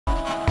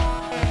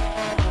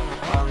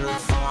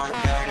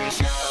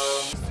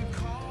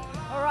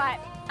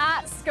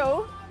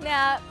school.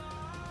 Now,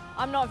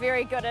 I'm not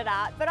very good at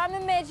art, but I'm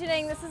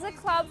imagining this is a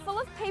club full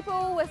of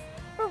people with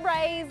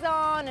berets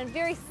on and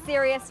very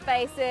serious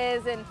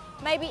faces and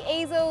maybe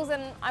easels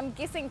and I'm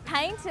guessing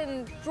paint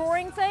and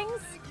drawing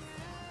things.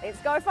 Let's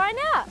go find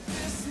out.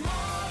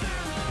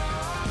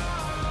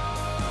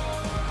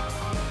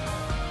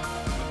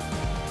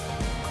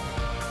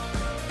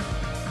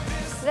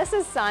 This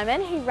is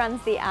Simon, he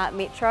runs the Art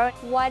Metro.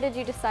 Why did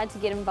you decide to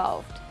get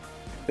involved?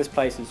 This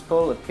place is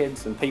full of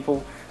kids and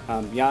people,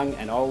 young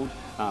and old,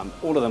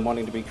 all of them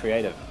wanting to be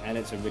creative, and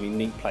it's a really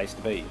neat place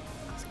to be.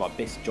 It's my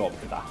best job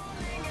ever.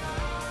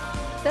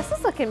 This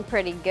is looking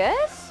pretty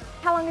good.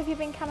 How long have you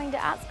been coming to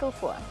art school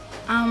for?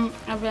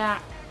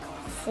 About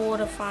 4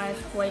 to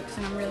 5 weeks,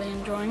 and I'm really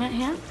enjoying it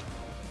here.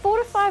 4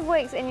 to 5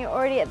 weeks and you're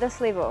already at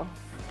this level?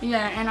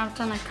 Yeah, and I've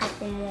done a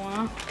couple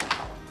more.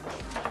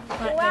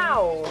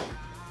 Wow,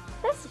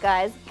 this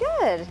guy's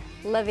good.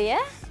 Livia,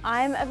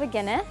 I'm a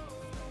beginner.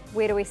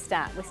 Where do we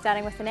start? We're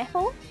starting with an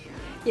apple?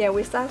 Yeah,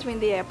 we start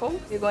with the apple.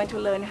 You're going to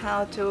learn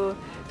how to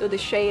do the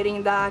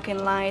shading, dark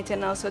and light,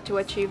 and also to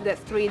achieve that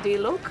 3D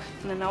look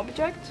in an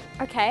object.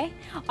 Okay,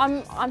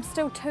 I'm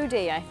still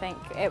 2D, I think,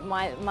 at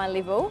my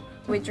level.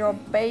 We draw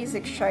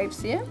basic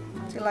shapes here,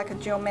 so like a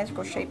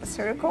geometrical shape, a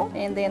circle,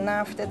 and then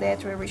after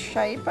that we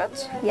reshape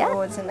it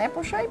towards an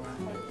apple shape.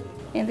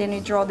 And then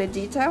you draw the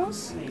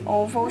details,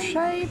 oval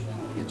shape,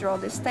 you draw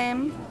the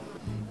stem,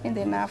 and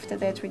then after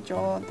that we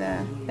draw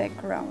the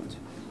background.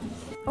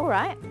 All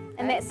right,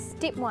 and that's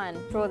step 1,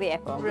 draw the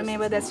apple.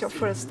 Remember, that's your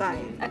first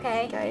time.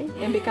 Okay. Okay,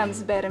 it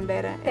becomes better and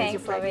better as you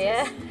Thanks,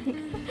 practice.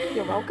 Livia.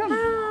 You're welcome.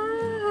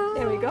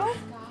 There we go.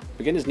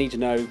 Beginners need to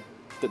know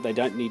that they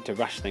don't need to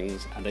rush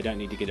things and they don't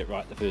need to get it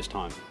right the first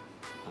time.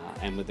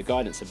 And with the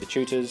guidance of the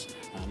tutors,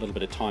 a little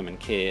bit of time and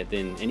care,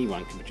 then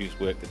anyone can produce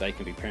work that they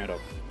can be proud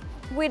of.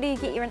 Where do you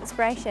get your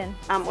inspiration?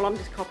 Well, I'm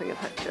just copying a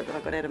picture that I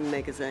got out of a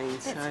magazine,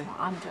 so... That's what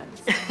I'm doing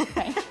the same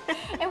thing.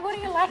 And what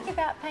do you like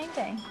about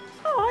painting?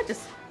 Oh, I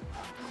just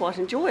quite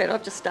enjoy it.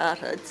 I've just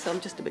started, so I'm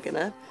just a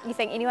beginner. You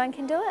think anyone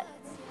can do it?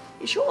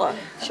 Sure,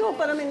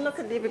 but I mean, look,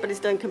 everybody's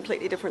doing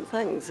completely different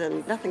things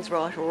and nothing's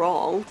right or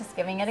wrong. Just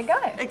giving it a go.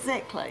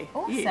 Exactly.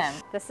 Awesome.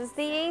 Yes. This is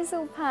the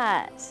easel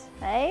part.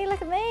 Hey,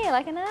 look at me,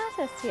 like an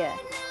artist here.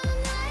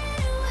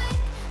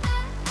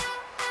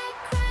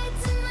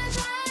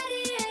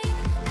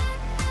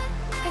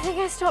 I think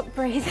I stopped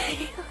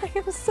breathing.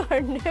 I'm so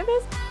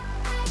nervous.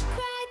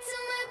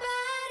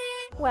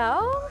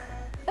 Well,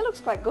 It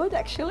looks quite good,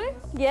 actually.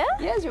 yeah?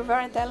 Yes, you're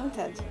very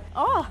talented.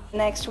 Oh,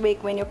 Next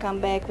week, when you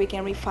come back, we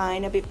can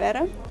refine a bit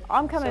better.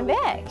 I'm coming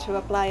back. To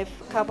apply a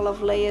couple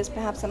of layers,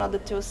 perhaps another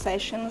 2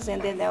 sessions,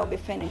 and then they'll be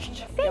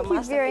finished. Thank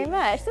you very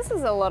much. This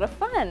is a lot of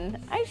fun.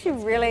 I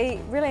actually really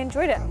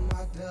enjoyed it.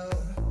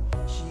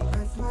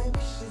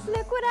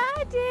 Look what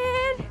I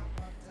did.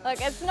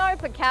 Look, it's no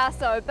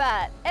Picasso,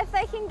 but if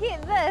they can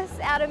get this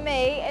out of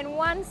me in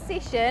 1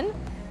 session,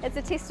 it's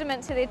a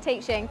testament to their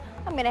teaching.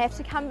 I'm gonna have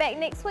to come back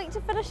next week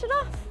to finish it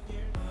off.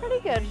 Pretty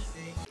good.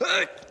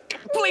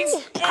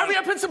 Please, hurry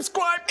up and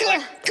subscribe.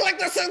 Click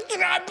the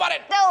subscribe button.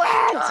 Do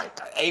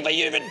it! Ava,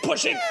 you've been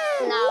pushing.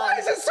 No. Why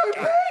is it so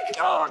big?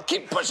 Oh,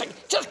 keep pushing.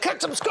 Just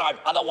click subscribe.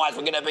 Otherwise,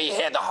 we're going to be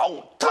here the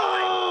whole time.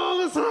 Oh,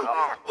 listen.